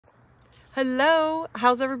Hello,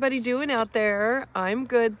 how's everybody doing out there? I'm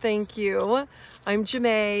good, thank you. I'm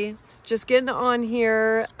Jamae, just getting on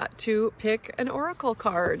here to pick an oracle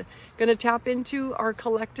card. Gonna tap into our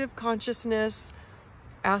collective consciousness,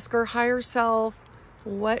 ask our higher self,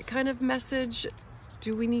 what kind of message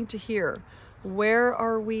do we need to hear? Where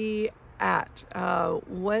are we at?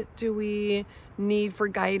 What do we need for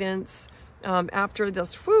guidance after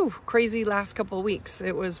this crazy last couple of weeks?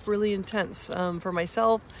 It was really intense for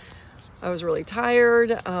myself. I was really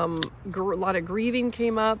tired. A lot of grieving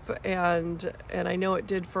came up, and I know it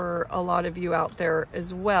did for a lot of you out there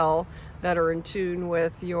as well that are in tune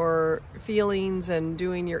with your feelings and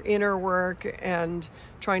doing your inner work and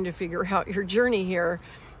trying to figure out your journey here.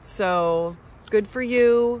 So good for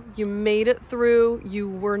you. You made it through. You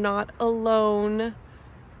were not alone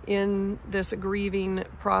in this grieving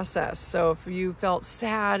process. So if you felt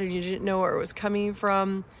sad and you didn't know where it was coming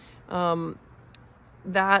from,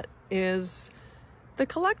 that is the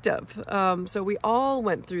collective. So we all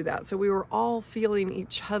went through that. So we were all feeling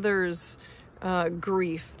each other's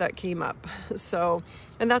grief that came up. So,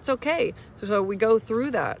 and that's okay. So we go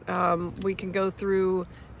through that. We can go through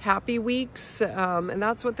happy weeks, and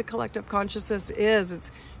that's what the collective consciousness is. It's,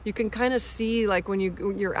 you can kind of see, like when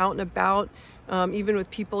you're out and about, even with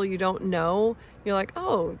people you don't know, you're like,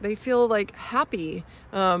 oh, they feel like happy.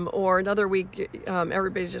 Or another week,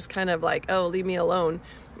 everybody's just kind of like, oh, leave me alone.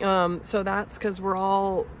 So that's because we're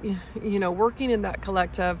all, working in that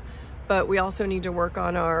collective, but we also need to work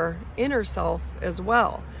on our inner self as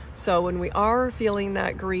well. So when we are feeling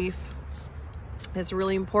that grief, it's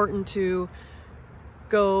really important to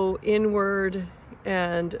go inward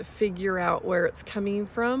and figure out where it's coming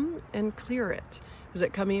from and clear it. Is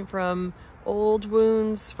it coming from old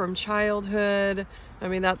wounds from childhood? I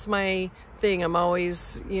mean, that's my thing. I'm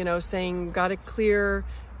always, saying, got to clear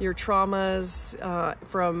your traumas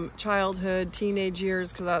from childhood, teenage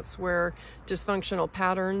years, because that's where dysfunctional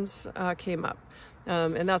patterns came up.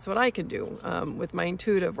 And that's what I could do with my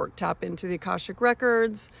intuitive work. Tap into the Akashic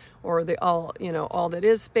records or the all that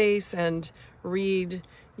is space, and read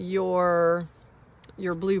your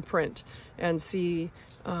blueprint and see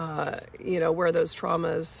where those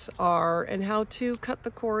traumas are and how to cut the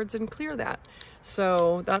cords and clear that.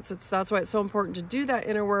 So that's why it's so important to do that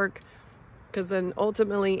inner work, because then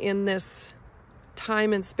ultimately in this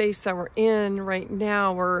time and space that we're in right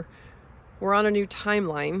now, we're on a new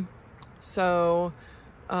timeline. So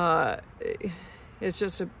it's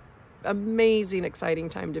just an amazing, exciting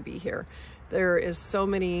time to be here. There is so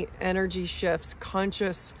many energy shifts,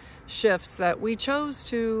 conscious shifts that we chose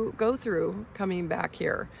to go through coming back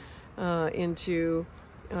here into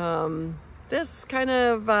this kind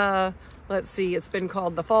of, let's see, it's been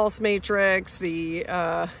called the false matrix.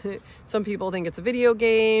 Some people think it's a video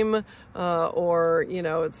game, or,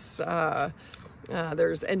 it's,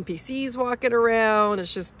 there's NPCs walking around.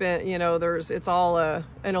 It's just been, it's all an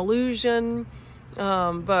illusion.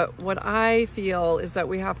 But what I feel is that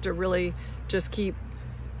we have to really just keep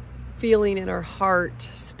feeling in our heart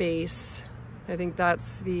space. I think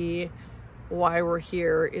that's why we're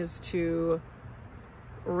here, is to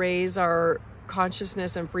raise our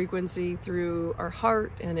consciousness and frequency through our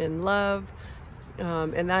heart and in love.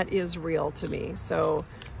 And that is real to me. So,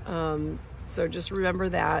 so just remember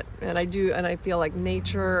that. And I feel like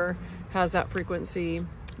nature has that frequency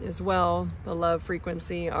as well, the love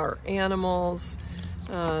frequency, our animals.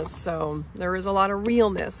 So there is a lot of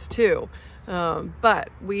realness too. But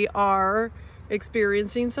we are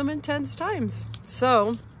experiencing some intense times.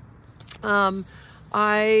 So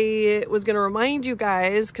I was going to remind you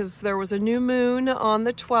guys, because there was a new moon on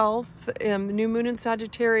the 12th, new moon in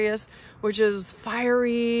Sagittarius, which is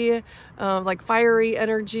fiery, like fiery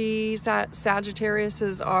energy.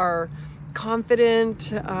 Sagittariuses are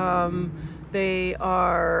confident. They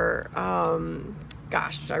are,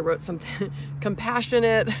 gosh, I wrote something,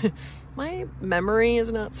 compassionate. My memory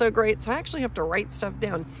is not so great, so I actually have to write stuff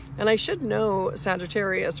down. And I should know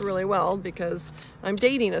Sagittarius really well, because I'm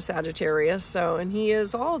dating a Sagittarius, and he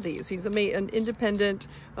is all these. He's an independent,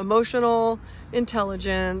 emotional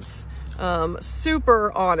intelligence,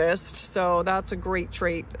 super honest, so that's a great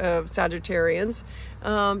trait of Sagittarians.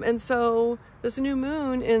 And so this new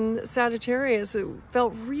moon in Sagittarius, it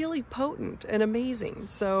felt really potent and amazing.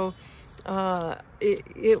 So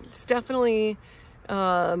it's definitely,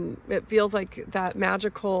 it feels like that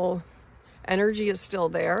magical energy is still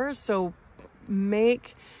there. So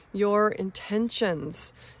make your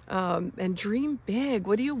intentions and dream big.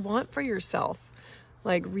 What do you want for yourself?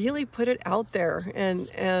 Like, really put it out there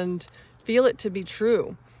and feel it to be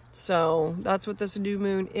true. So that's what this new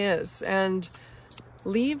moon is. And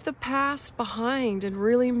leave the past behind and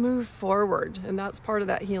really move forward. And that's part of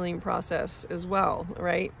that healing process as well,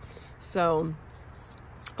 right? So,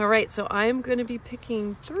 all right, so I'm going to be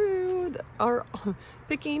picking through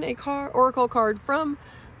picking a oracle card from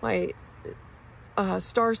my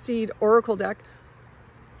Starseed oracle deck.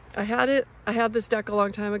 I had this deck a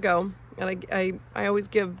long time ago, and I always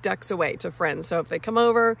give decks away to friends. So if they come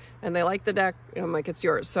over and they like the deck, I'm like, it's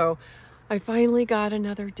yours. So I finally got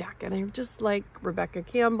another deck, and I just like Rebecca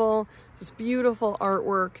Campbell, this beautiful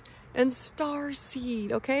artwork, and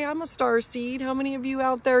Starseed. Okay, I'm a Starseed. How many of you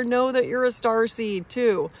out there know that you're a Starseed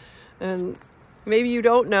too? And maybe you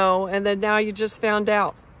don't know, and then now you just found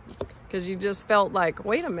out because you just felt like,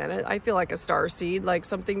 wait a minute, I feel like a Starseed, like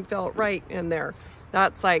something felt right in there.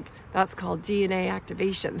 That's called DNA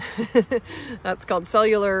activation. That's called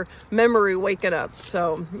cellular memory waking up.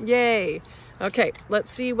 So yay. Okay,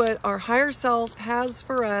 let's see what our higher self has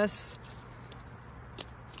for us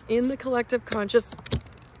in the collective conscious.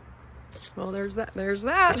 Well, there's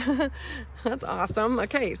that. That's awesome.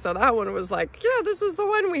 Okay, so that one was like, yeah, this is the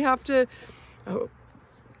one we have to. Oh,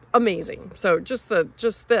 amazing. So just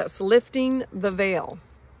this, lifting the veil.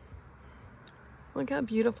 Look how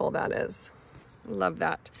beautiful that is. Love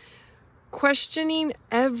that. Questioning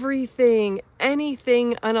everything,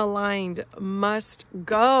 anything unaligned must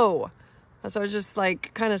go. So I was just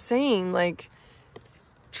like kind of saying, like,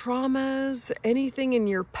 traumas, anything in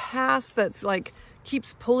your past that's like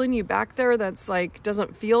keeps pulling you back there, that's like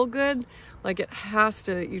doesn't feel good, like it has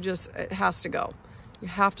to go. You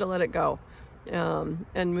have to let it go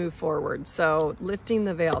and move forward. So lifting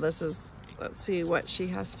the veil. This is, let's see what she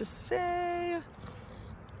has to say.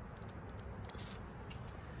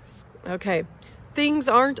 Okay, things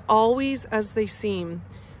aren't always as they seem.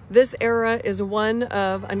 This era is one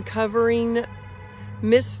of uncovering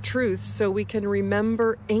mistruths so we can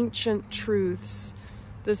remember ancient truths.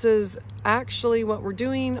 This is actually what we're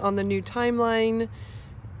doing on the new timeline.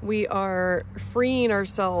 We are freeing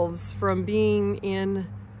ourselves from being in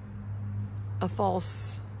a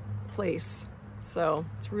false place. So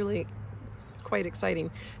it's quite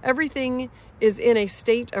exciting. Everything is in a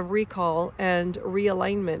state of recall and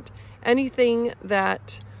realignment. Anything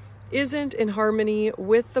that isn't in harmony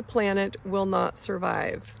with the planet will not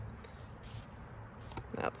survive.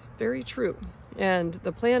 That's very true. And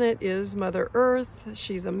the planet is Mother Earth.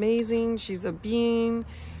 She's amazing. She's a being,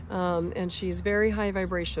 and she's very high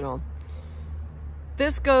vibrational.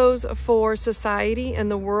 This goes for society and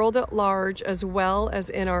the world at large, as well as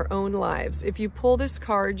in our own lives. If you pull this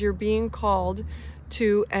card, you're being called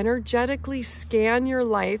to energetically scan your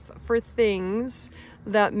life for things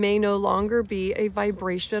that may no longer be a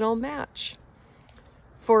vibrational match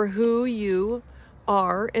for who you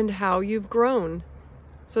are and how you've grown.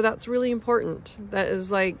 So that's really important. That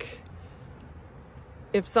is like,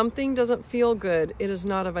 if something doesn't feel good, it is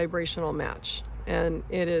not a vibrational match. And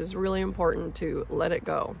it is really important to let it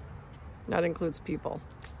go. That includes people,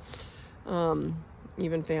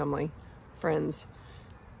 even family, friends.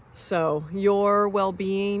 So your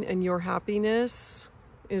well-being and your happiness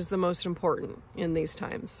is the most important in these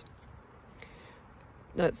times.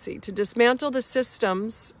 Let's see, to dismantle the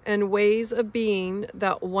systems and ways of being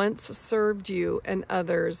that once served you and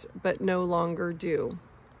others, but no longer do.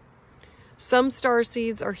 Some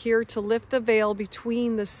starseeds are here to lift the veil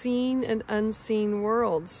between the seen and unseen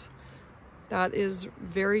worlds. That is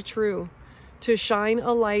very true. To shine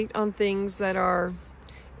a light on things that are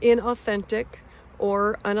inauthentic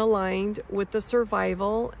or unaligned with the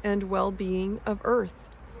survival and well-being of Earth.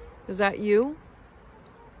 Is that you?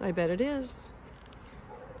 I bet it is.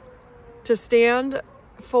 To stand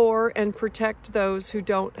for and protect those who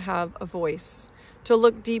don't have a voice. To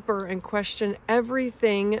look deeper and question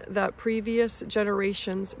everything that previous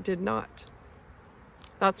generations did not.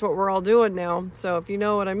 That's what we're all doing now. So if you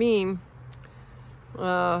know what I mean,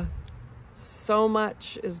 so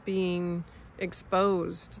much is being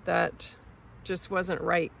exposed that just wasn't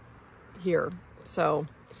right here. So,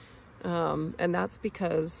 and that's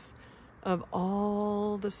because of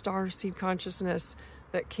all the starseed consciousness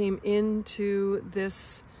that came into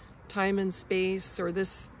this time and space, or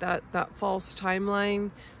that false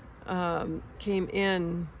timeline came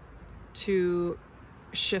in to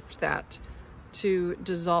shift that, to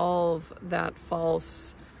dissolve that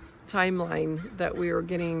false timeline that we were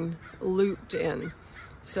getting looped in.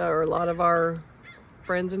 So a lot of our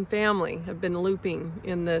friends and family have been looping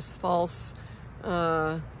in this false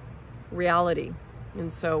reality.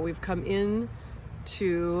 And so we've come in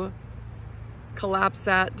to collapse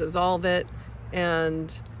that, dissolve it,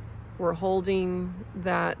 and we're holding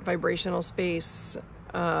that vibrational space,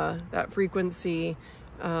 that frequency,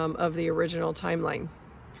 of the original timeline.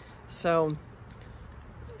 So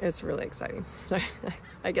it's really exciting. So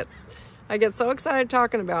I get so excited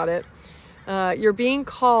talking about it. You're being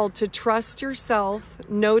called to trust yourself,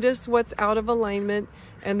 notice what's out of alignment,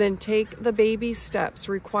 and then take the baby steps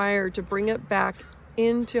required to bring it back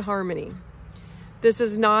into harmony. This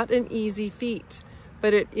is not an easy feat,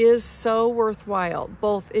 but it is so worthwhile,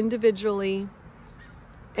 both individually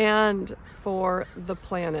and for the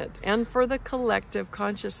planet and for the collective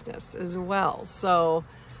consciousness as well. So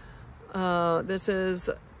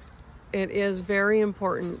it is very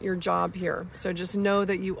important, your job here. So just know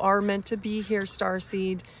that you are meant to be here,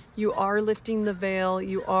 Starseed. You are lifting the veil.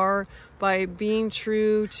 You are, by being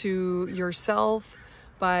true to yourself,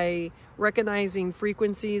 by recognizing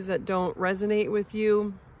frequencies that don't resonate with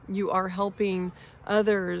you, you are helping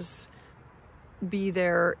others be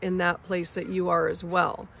there in that place that you are as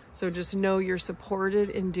well. So just know you're supported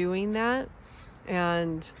in doing that.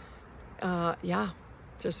 And yeah,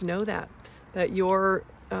 just know that your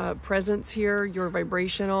presence here, you're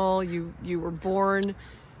vibrational, you were born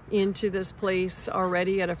into this place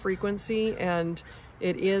already at a frequency, and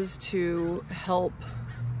it is to help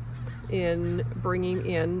in bringing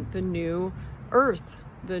in the new earth,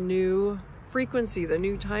 the new frequency, the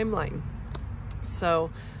new timeline.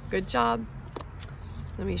 So good job.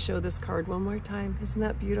 Let me show this card one more time. Isn't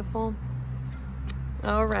that beautiful?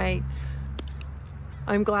 All right.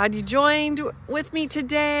 I'm glad you joined with me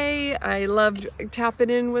today. I loved tapping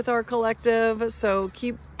in with our collective. So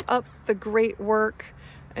keep up the great work,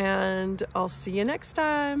 and I'll see you next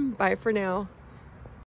time. Bye for now.